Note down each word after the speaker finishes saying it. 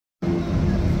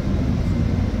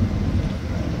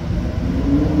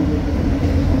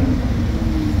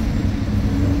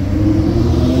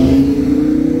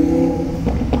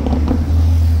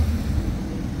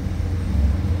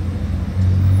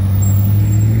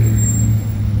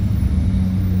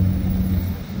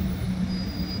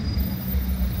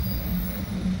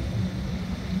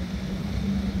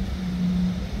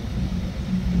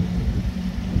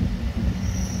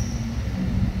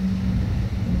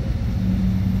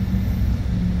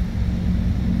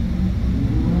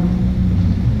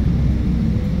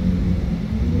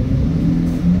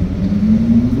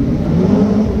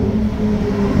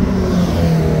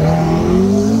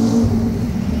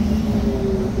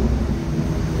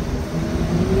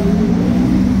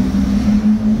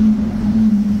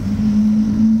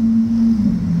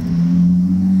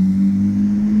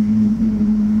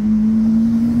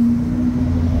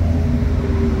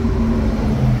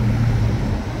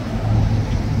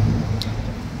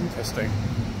interesting.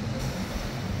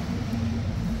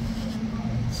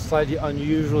 Slightly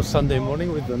unusual Sunday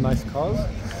morning with the nice cars.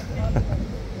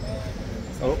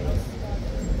 Oh,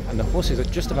 and the horses are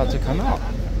just about to come out.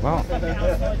 Wow.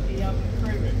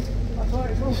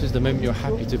 This is the moment you're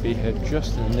happy to be here,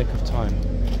 just in the nick of time.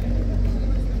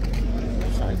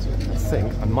 I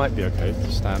think I might be okay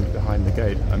to stand behind the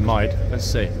gate. I might. Let's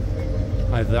see.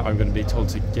 Either that or I'm going to be told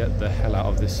to get the hell out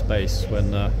of this space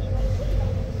when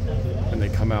they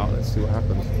come out. Let's see what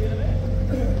happens.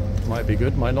 Might be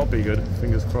good, might not be good.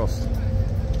 Fingers crossed.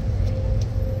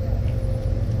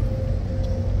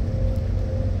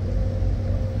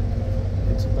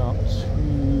 It's about 2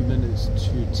 minutes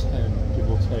to 10, give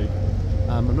or take.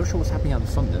 I'm not sure what's happening out the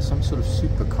front. There's some sort of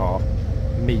supercar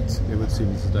meet, it would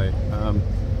seem, today.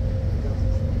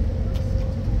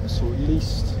 I saw at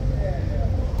least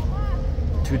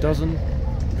 24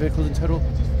 vehicles in total.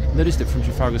 Noticed it from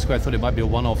Trafalgar Square. I thought it might be a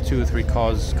one-off, 2 or 3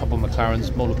 cars, a couple of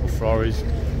McLarens, multiple Ferraris,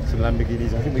 some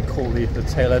Lamborghinis. I think we caught the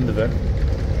tail end of it.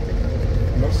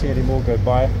 I'm not seeing any more go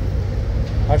by.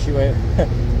 Actually, wait,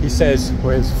 he says,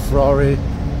 where's Ferrari?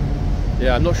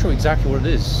 Yeah, I'm not sure exactly what it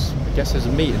is. I guess there's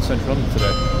a meet in central London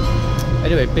today.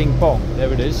 Anyway, bing bong,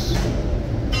 there it is.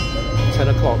 10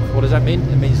 o'clock. What does that mean?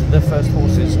 It means the first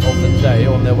horses of the day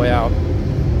are on their way out.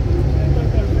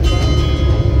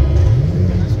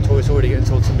 Tourists already getting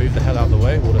told to move the hell out of the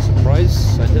way. What a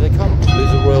surprise. And here they come.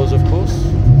 Thebluesandroyals, of course.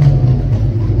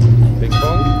 Bing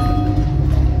bong.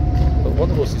 But one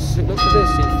horse is, look at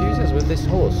this, the enthusiasm with this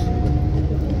horse.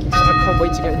 I can't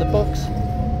wait to get in the box.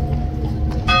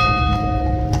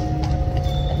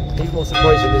 Even more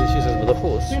surprising than the enthusiasm of the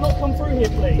horse. Do not come through here,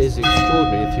 please. Is the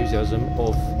extraordinary enthusiasm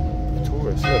of the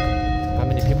tourists. Look, how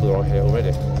many people are here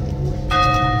already.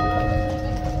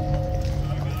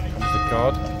 Comes the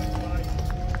guard.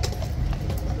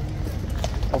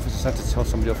 Officers had to tell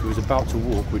somebody off who was about to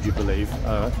walk, would you believe,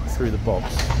 through the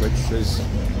box, which is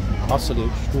utterly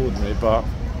extraordinary, but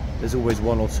there's always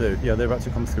one or two. Yeah, they're about to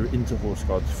come through into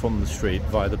horseguards from the street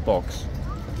via the box.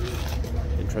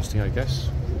 Interesting, I guess.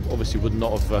 Obviously would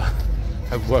not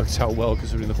have worked out well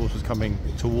considering the horse was coming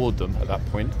toward them at that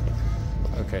point.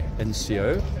 Okay,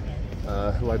 NCO,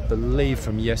 who I believe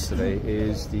from yesterday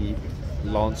is the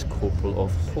Lance Corporal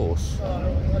of Horse.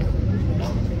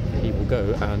 He will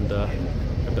go and,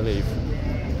 I believe,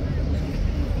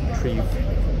 retrieve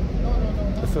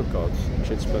the foot guards,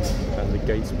 Chidsman and the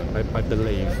gatesman, I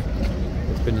believe.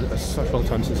 It's been such a long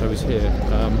time since I was here,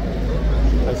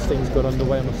 as things got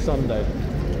underway on a Sunday.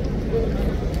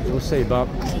 We'll see, but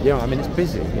yeah, I mean, it's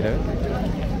busy, you know.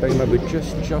 Bearing in mind we're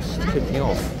just kicking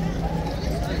off.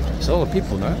 It's a lot of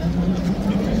people now.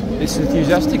 It's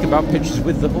enthusiastic about pictures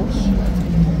with the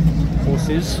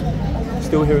horses.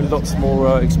 Still hearing lots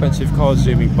more expensive cars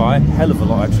zooming by. Hell of a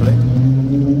lot, actually.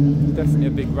 Definitely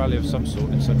a big rally of some sort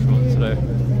in central London today.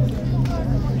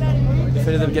 If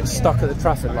any of them get stuck at the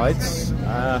traffic lights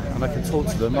and I can talk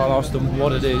to them, I'll ask them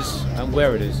what it is and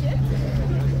where it is.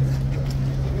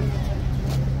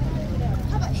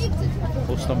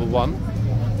 Horse number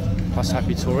 1 plus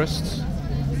happy tourists,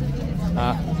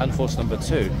 and horse number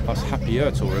 2 plus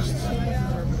happier tourists.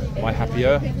 Why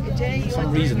happier? For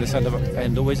some reason this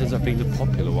end always ends up being the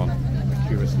popular one,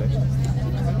 curiously.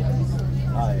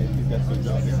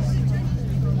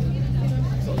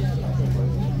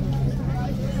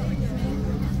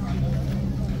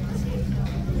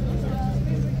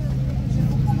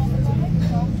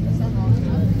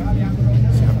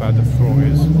 See how bad the throng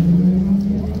is.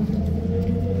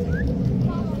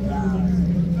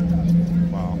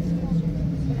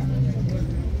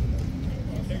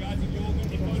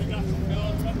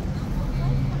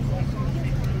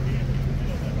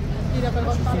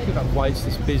 Thinking about why it's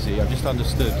this busy, I've just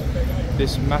understood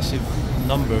this massive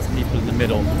number of people in the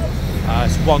middle.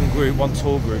 It's one group, one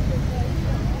tour group.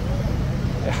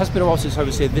 It has been a while since I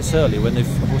was here this early when the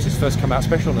horses first come out,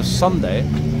 especially on a Sunday.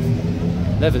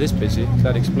 Never this busy,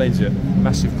 that explains it.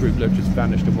 Massive group look just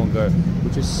vanished in one go,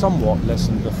 which is somewhat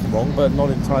lessened the throng, but not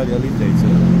entirely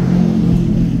alleviated.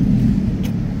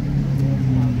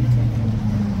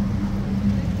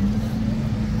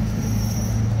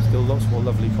 Still lots more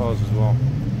lovely cars as well.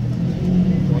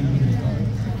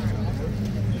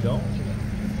 You don't?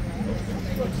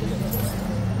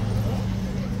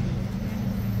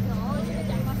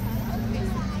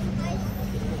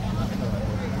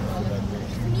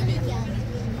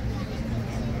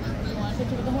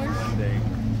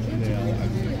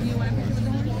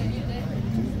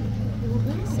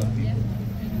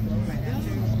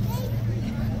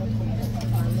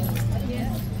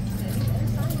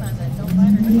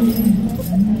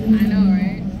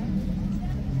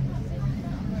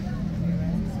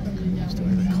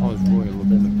 car's royal a little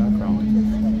bit in the background.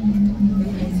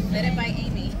 Fed by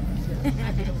Amy.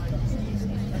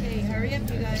 Okay, hurry up,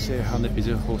 you guys. See how nippy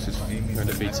the horse is going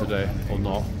to be today, or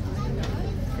not.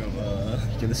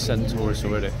 Get the centaurus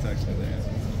already. Okay,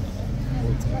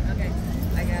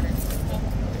 I got it.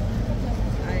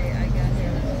 I got it.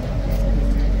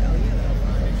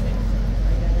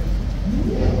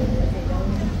 Oh,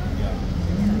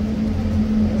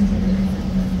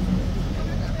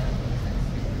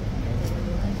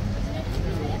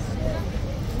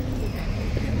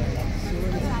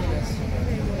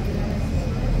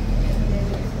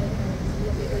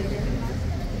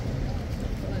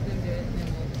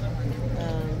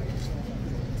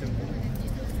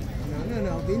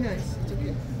 No, be nice. It's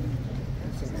okay.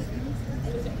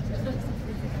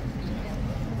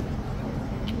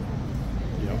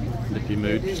 Yep, nippy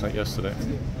mood, just like yesterday.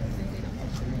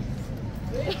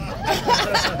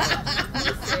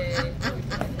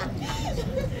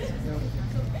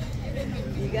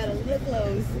 You gotta look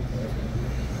close.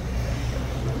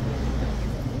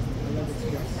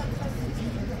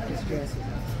 This dress.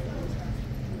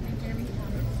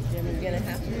 Jimmy's gonna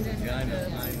have to. Yeah, I know.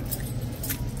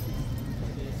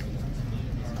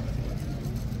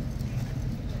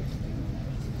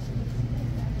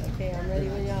 Okay, I'm ready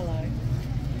when y'all are.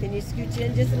 Can you scooch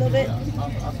in just a little bit?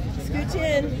 Scooch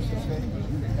in.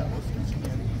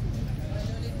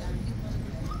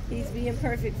 He's being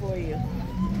perfect for you.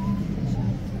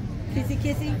 Kissy,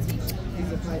 kissy.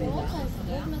 He's a fighting.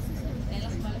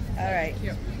 All right.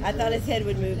 I thought his head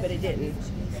would move, but it didn't.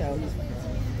 So.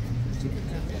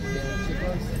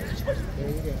 There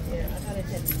you go. Yeah, I thought his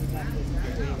head would move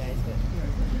after you guys, but.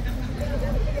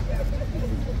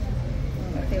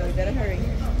 Okay, we better hurry.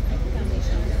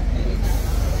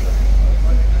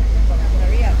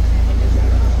 Hurry up.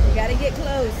 You gotta get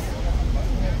close.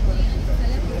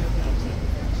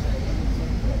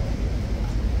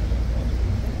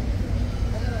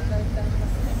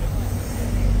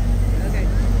 Okay.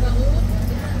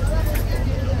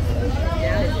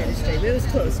 Now his head is straight. It was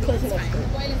close. Close enough.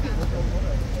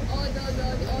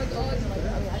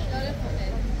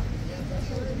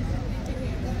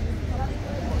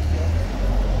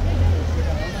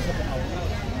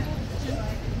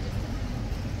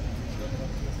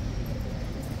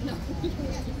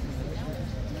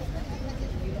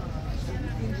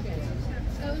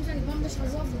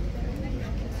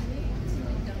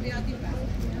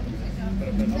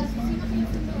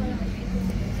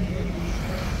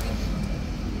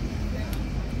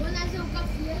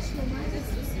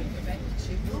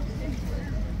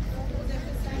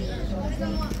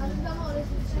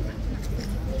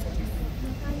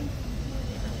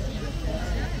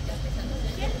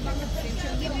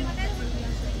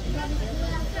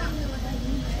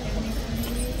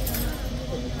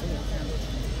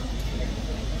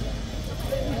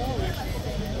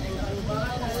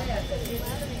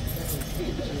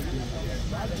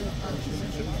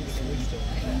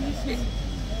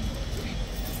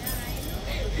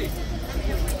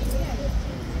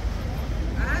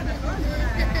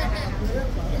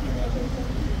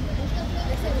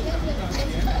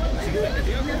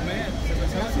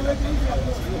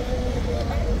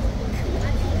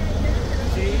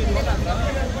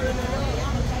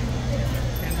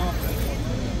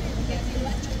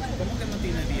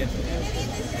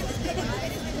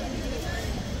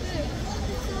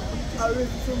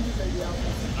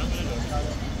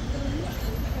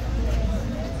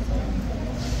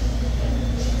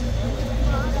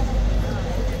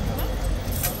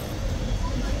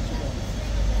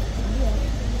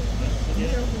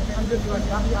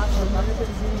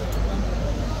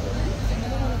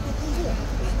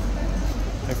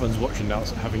 Everyone's watching now,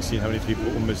 having seen how many people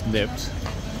almost nipped,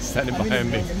 standing behind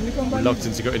me,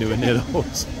 reluctant to go anywhere near the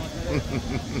horse.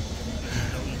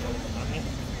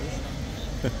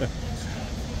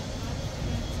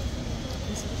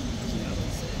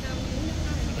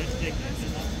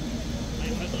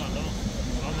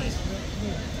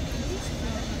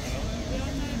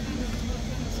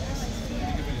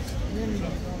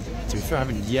 To be fair, I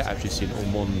haven't yet actually seen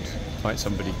Ormonde fight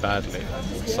somebody badly.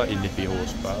 Slightly nippy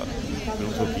horse, but we're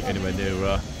not talking anywhere near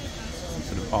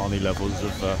sort of Arnie levels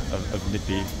of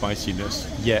nippy spiciness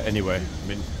yet. Anyway, I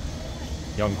mean,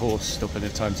 young horse, still plenty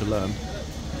of time to learn.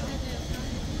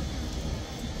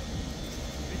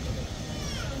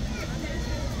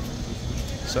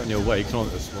 Certainly awake on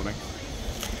it this morning.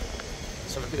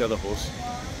 Let's have a look at the other horse.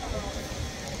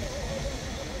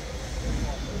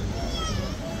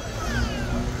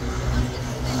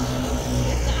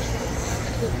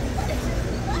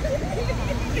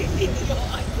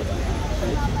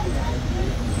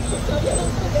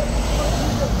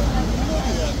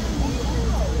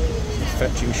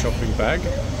 fetching shopping bag.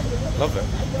 Love it.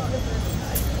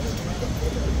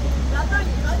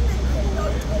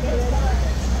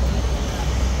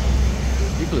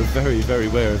 People are very, very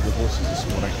wary of the horses this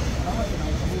morning.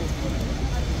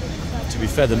 To be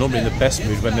fair, they're normally in the best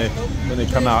mood when they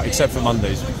come out, except for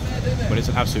Mondays, when it's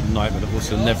an absolute nightmare. The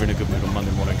horses are never in a good mood on Monday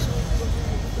mornings.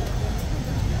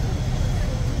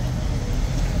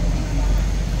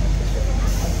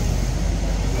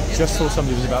 Just thought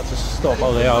somebody was about to stop.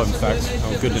 Oh, they are, in fact.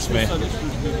 Oh, goodness me.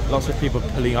 Lots of people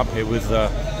pulling up here with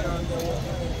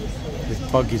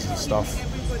buggies and stuff.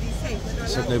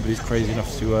 Said nobody's crazy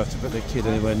enough to put their kid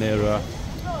anywhere near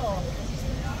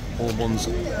Ormonde's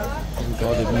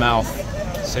unguarded mouth.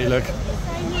 See, look.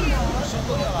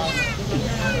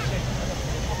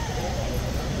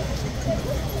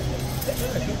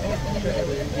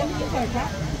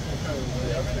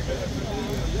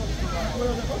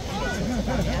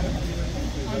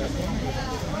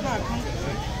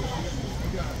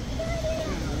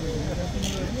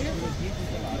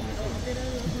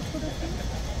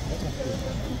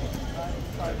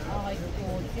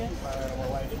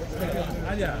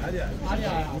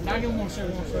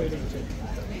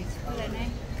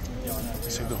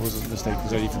 I think the horse's mistake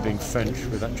is only for being French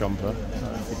with that jumper.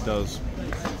 If it does,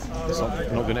 it's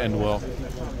not going to end well.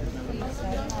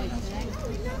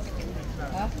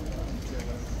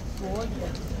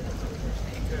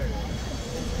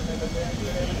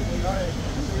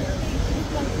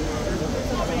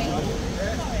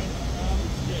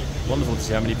 Wonderful to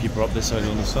see how many people are up this side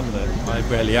on a Sunday. I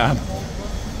barely am,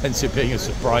 hence it being a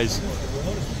surprise.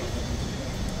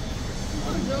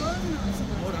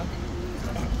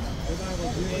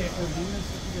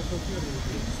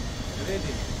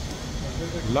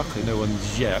 Luckily no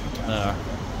one's yet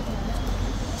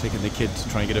taking the kid to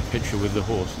try and get a picture with the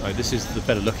horse. This is the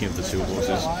better looking of the two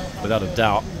horses, without a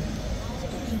doubt.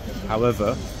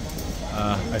 However,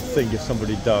 I think if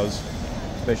somebody does,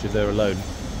 especially if they're alone,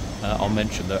 I'll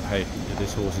mention that, hey,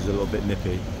 this horse is a little bit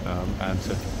nippy, and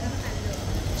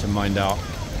to mind out,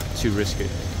 too risky.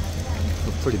 It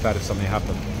would be pretty bad if something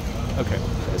happened. Okay,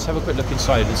 let's have a quick look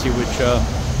inside and see which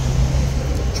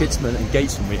kidsmen and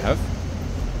gatesmen we have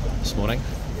this morning.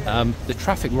 The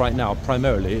traffic right now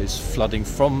primarily is flooding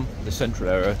from the central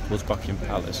area towards Buckingham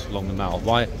Palace along the Mall.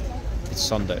 Why? It's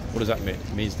Sunday. What does that mean?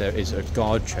 It means there is a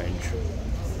guard change.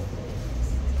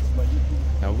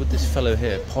 Now, would this fellow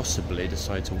here possibly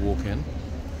decide to walk in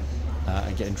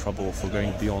and get in trouble for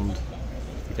going beyond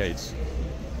the gates?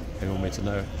 Anyone want me to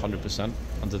know? 100%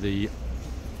 under the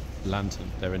lantern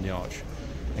there in the arch.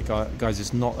 Hey, guys,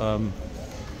 it's not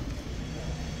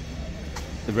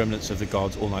the remnants of the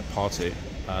guards all-night party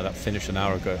that finished an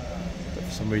hour ago, but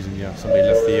for some reason, yeah, somebody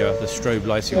left the strobe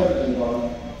lighting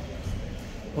on.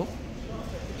 Oh,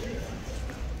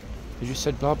 you just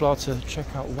said blah blah to check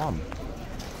out one.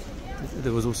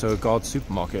 There was also a guard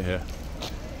supermarket here.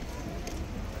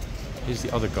 Here's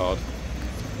the other guard.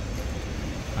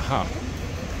 Aha.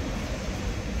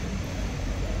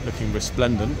 Looking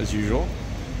resplendent as usual.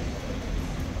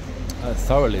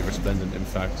 Thoroughly resplendent, in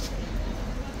fact,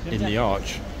 in the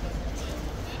arch.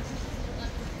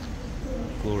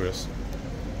 Glorious.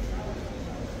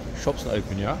 Shop's not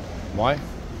open yet. Why?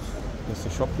 Because the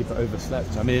shopkeeper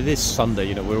overslept. I mean, it is Sunday,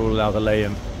 you know, we're all allowed to lay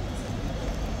in.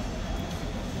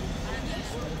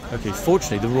 Okay,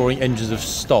 fortunately the roaring engines have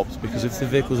stopped, because if the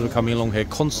vehicles were coming along here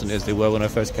constantly as they were when I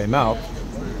first came out,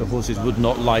 the horses would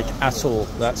not like at all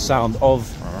that sound of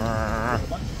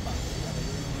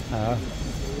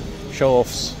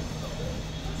show-offs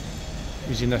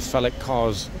using their phallic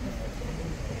cars.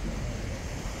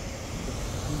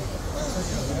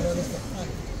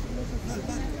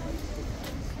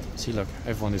 See, look,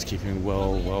 everyone is keeping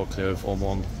well clear of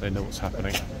Ormonde. They know what's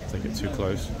happening if they get too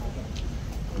close.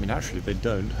 I mean, actually, they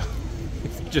don't.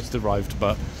 They just arrived,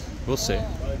 but we'll see.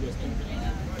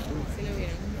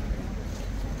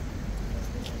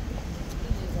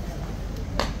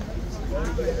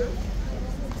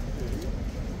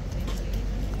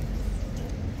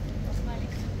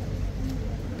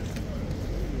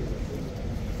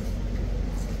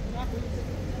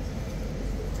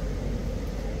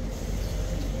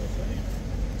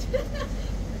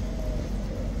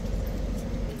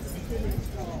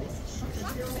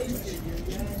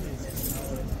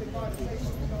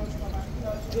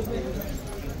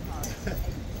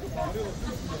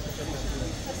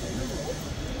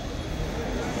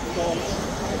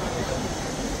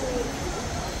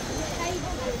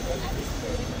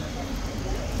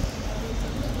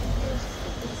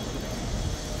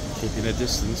 Keeping a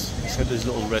distance. So those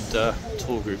little red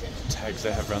tour group tags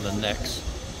they have around their necks.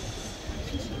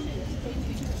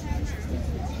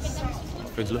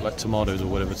 going to look like tomatoes or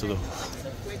whatever to the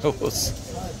horse.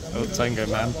 Oh, Tango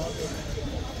Man.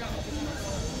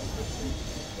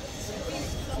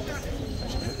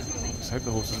 I hope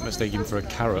the horse doesn't mistake him for a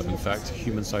carrot, in fact, a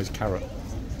human-sized carrot.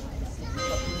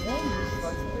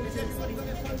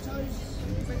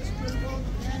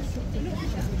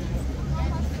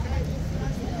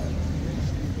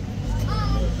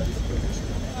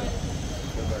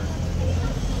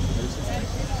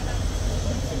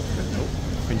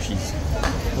 Frenchies.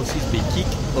 Horses be kick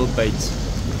or bite.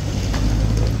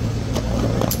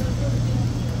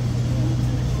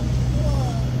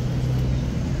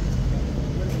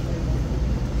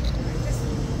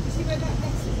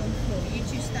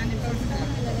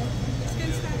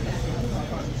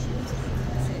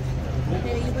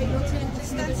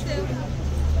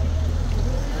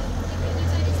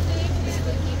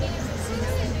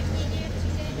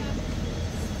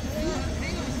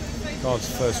 Guards'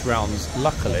 first rounds,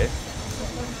 luckily.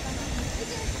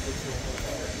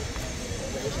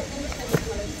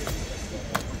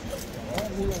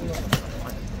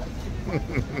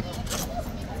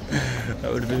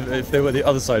 That would have been, if they were the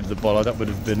other side of the bollard, that would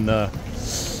have been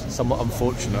somewhat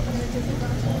unfortunate.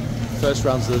 First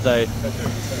rounds of the day,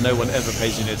 no one ever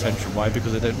pays any attention. Why?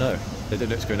 Because they don't know. They don't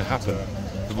know it's going to happen.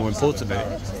 But more importantly,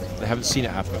 they haven't seen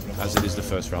it happen, as it is the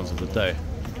first rounds of the day.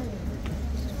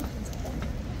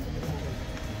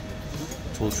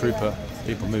 Tall trooper,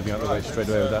 people moving out the way straight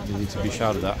away with that needing to be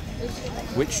shouted at.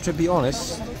 Which, to be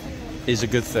honest, is a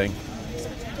good thing.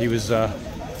 He was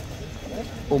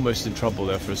almost in trouble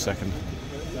there for a second.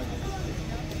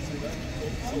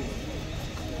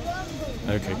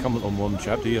 Okay, come on one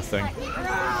chap, do your thing.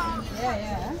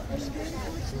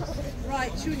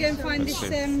 Right, should we go and find this?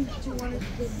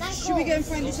 Should we go and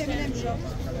find this M&M shop?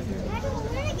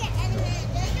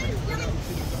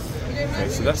 Okay,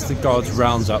 so that's the guards'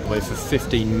 rounds out the way for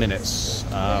 15 minutes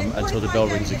until the bell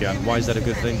rings again. Why is that a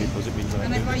good thing? Because it means I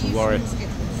don't have to worry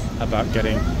about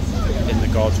getting in the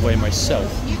guards' way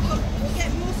myself.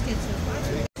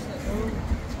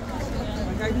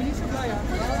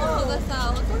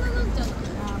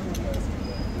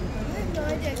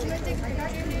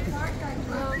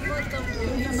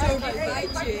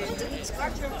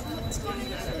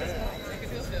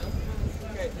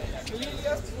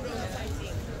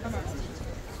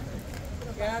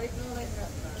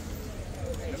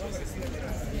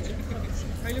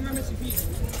 Jullie maar met z'n vieren.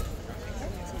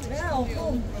 Wel,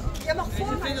 kom. Jij mag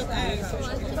voor mij staan.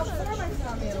 Je mag voor mij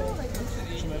staan, Merel.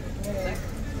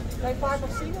 Kan je paard nog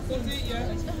zien of niet? Ja.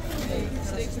 Nee,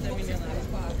 steeds een termijn naar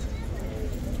het paard.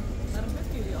 Waarom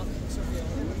hebben jullie altijd niet zoveel?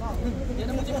 Ja,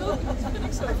 dan moet je ook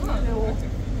niet zo gaan.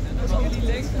 En als jullie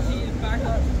leeg, dan zie je het paard.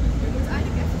 Je moet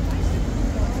eigenlijk even vijf.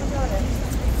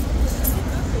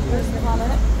 Rustig aan,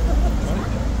 hè?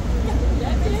 Jij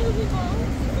hebt een hele goede bal.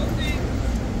 Komt-ie.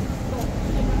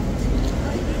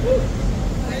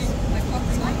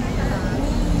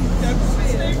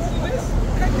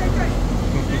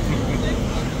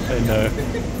 They know.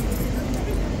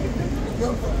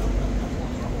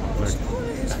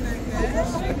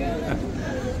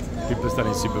 People are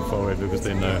standing super far away because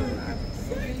they know.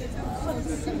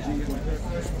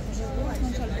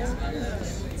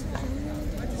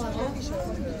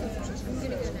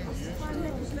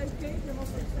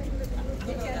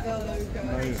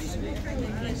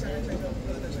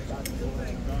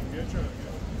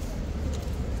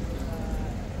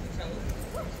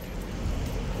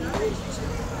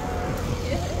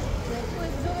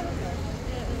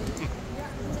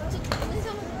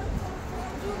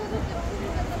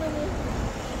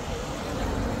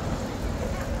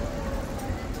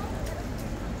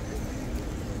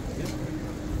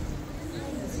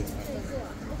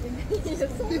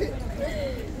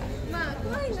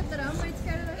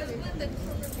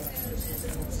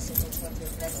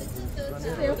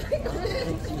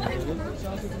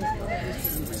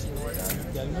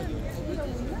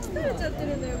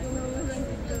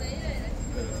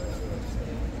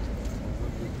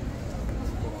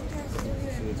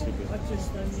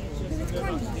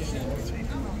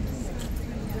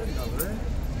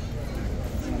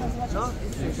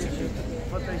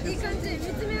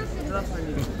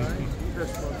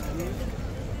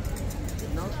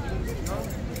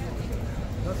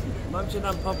 Mam cię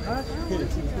nam popchać?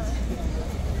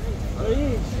 No i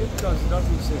szybko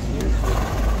zrobić się z nim.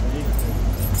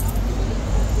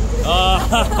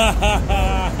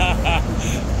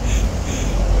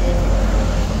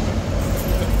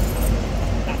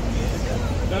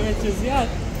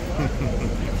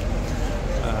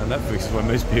 Netflix is where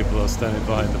most people are standing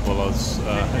behind the bollards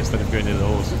instead of going near the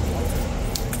horse.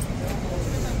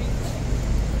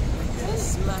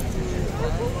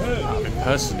 I mean,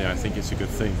 personally, I think it's a good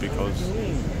thing because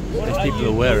if people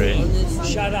are wearing it,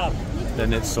 Shut up.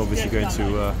 then it's obviously going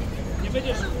to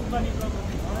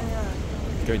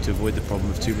avoid the problem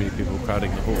of too many people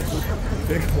crowding the horse.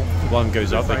 One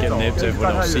goes up, they get nipped,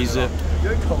 everyone else sees it.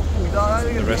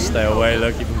 The rest stay away.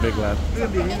 Look, even big lad.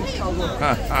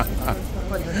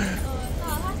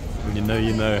 When you know,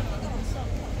 you know.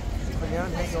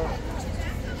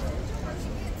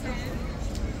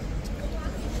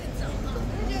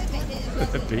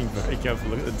 Being very careful.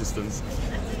 Look at the distance.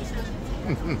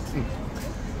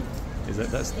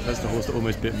 That's the horse that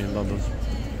almost bit me in London.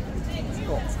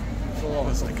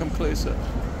 Let's come closer.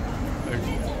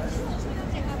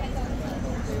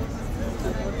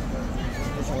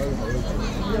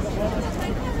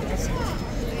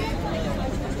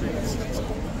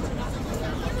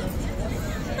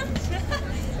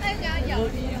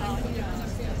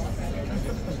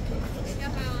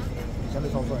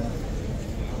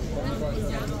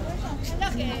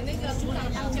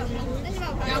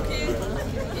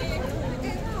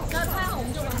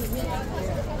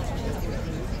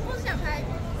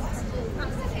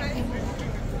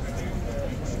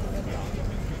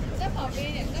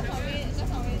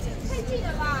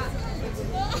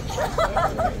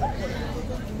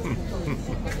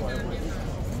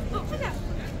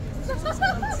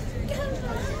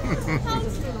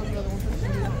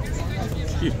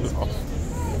 You laugh.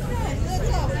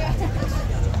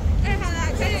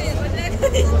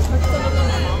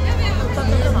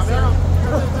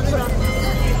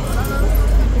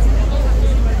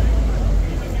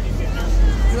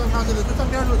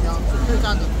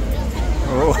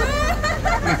 哦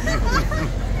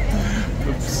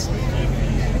Oops.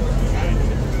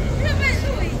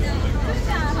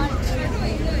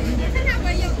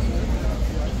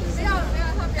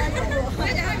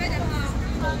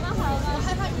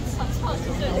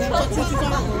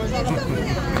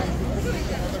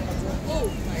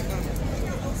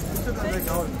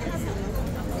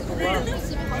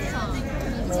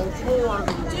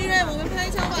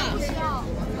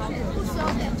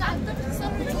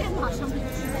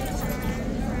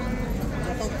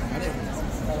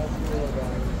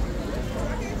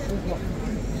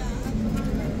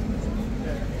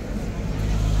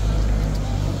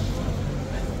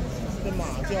这马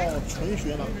叫纯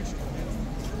血马，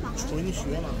纯血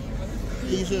马，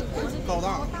一是高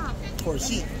大，腿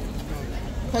细。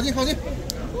靠近靠近，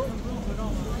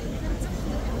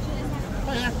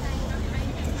快点！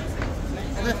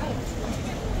好的，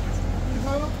你拍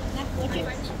吗？来，我去。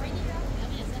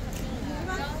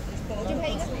我去拍一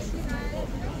个。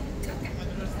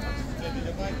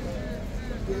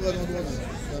就饿多多子，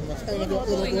他妈菜个叫饿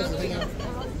多多子，这个。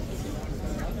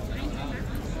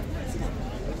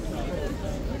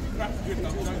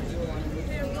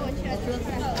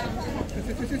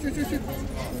 去，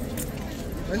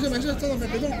没事没事，站到别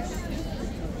动，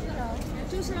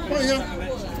放一下。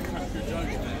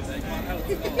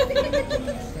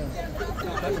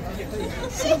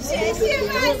谢谢妈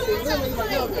咪，这么一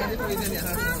要感觉多一点点，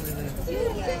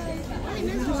往里面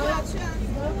走下去啊！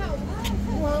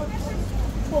哇，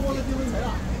错过了机会没了。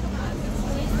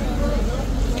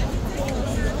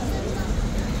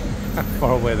 How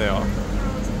far away they are.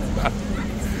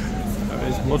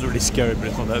 It's moderately scary, but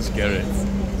it's not that scary.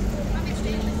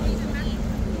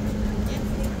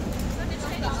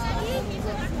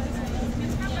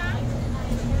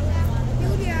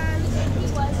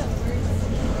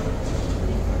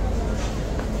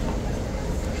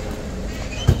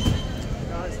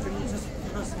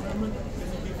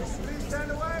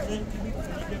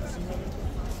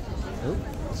 Oh,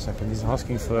 a second. He's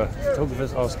asking for,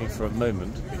 photographer's asking for a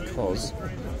moment because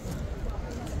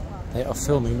they are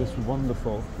filming this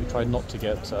wonderful, we tried not to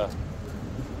get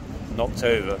knocked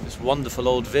over, this wonderful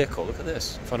old vehicle. Look at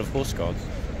this, in front of horseguards.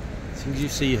 Things you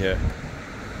see here.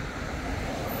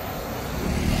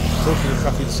 Unfortunately, the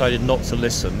traffic decided not to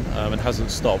listen and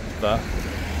hasn't stopped, but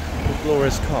a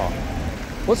glorious car.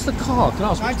 What's the car? Can I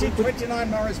ask? 1929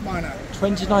 Morris Minor.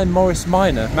 29 Morris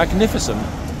Minor, magnificent.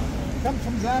 Comes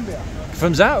from Zambia.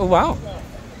 From Zambia? Oh, wow.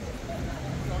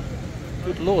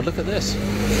 Good Lord, look at this.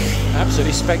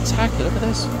 Absolutely spectacular, look at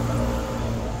this.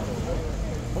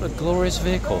 What a glorious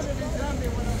vehicle.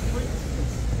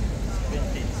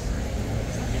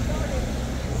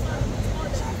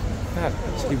 Man,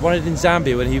 he won it in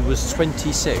Zambia when he was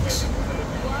 26.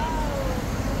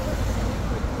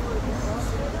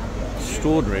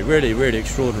 Extraordinary, really, really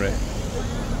extraordinary.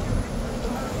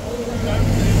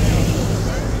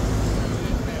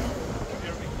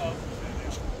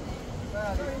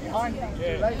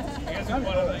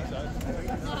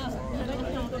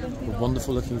 A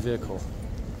wonderful looking vehicle.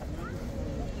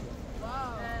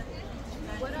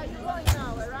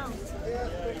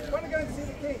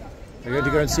 We're going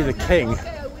to go and see the king. Off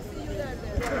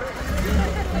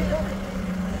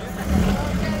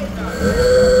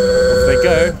they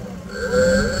go.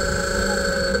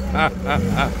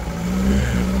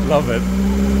 Love it.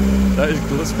 That is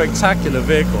a spectacular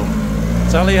vehicle.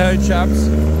 Tally-ho, chaps.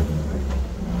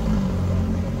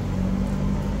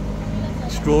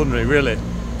 Extraordinary, really.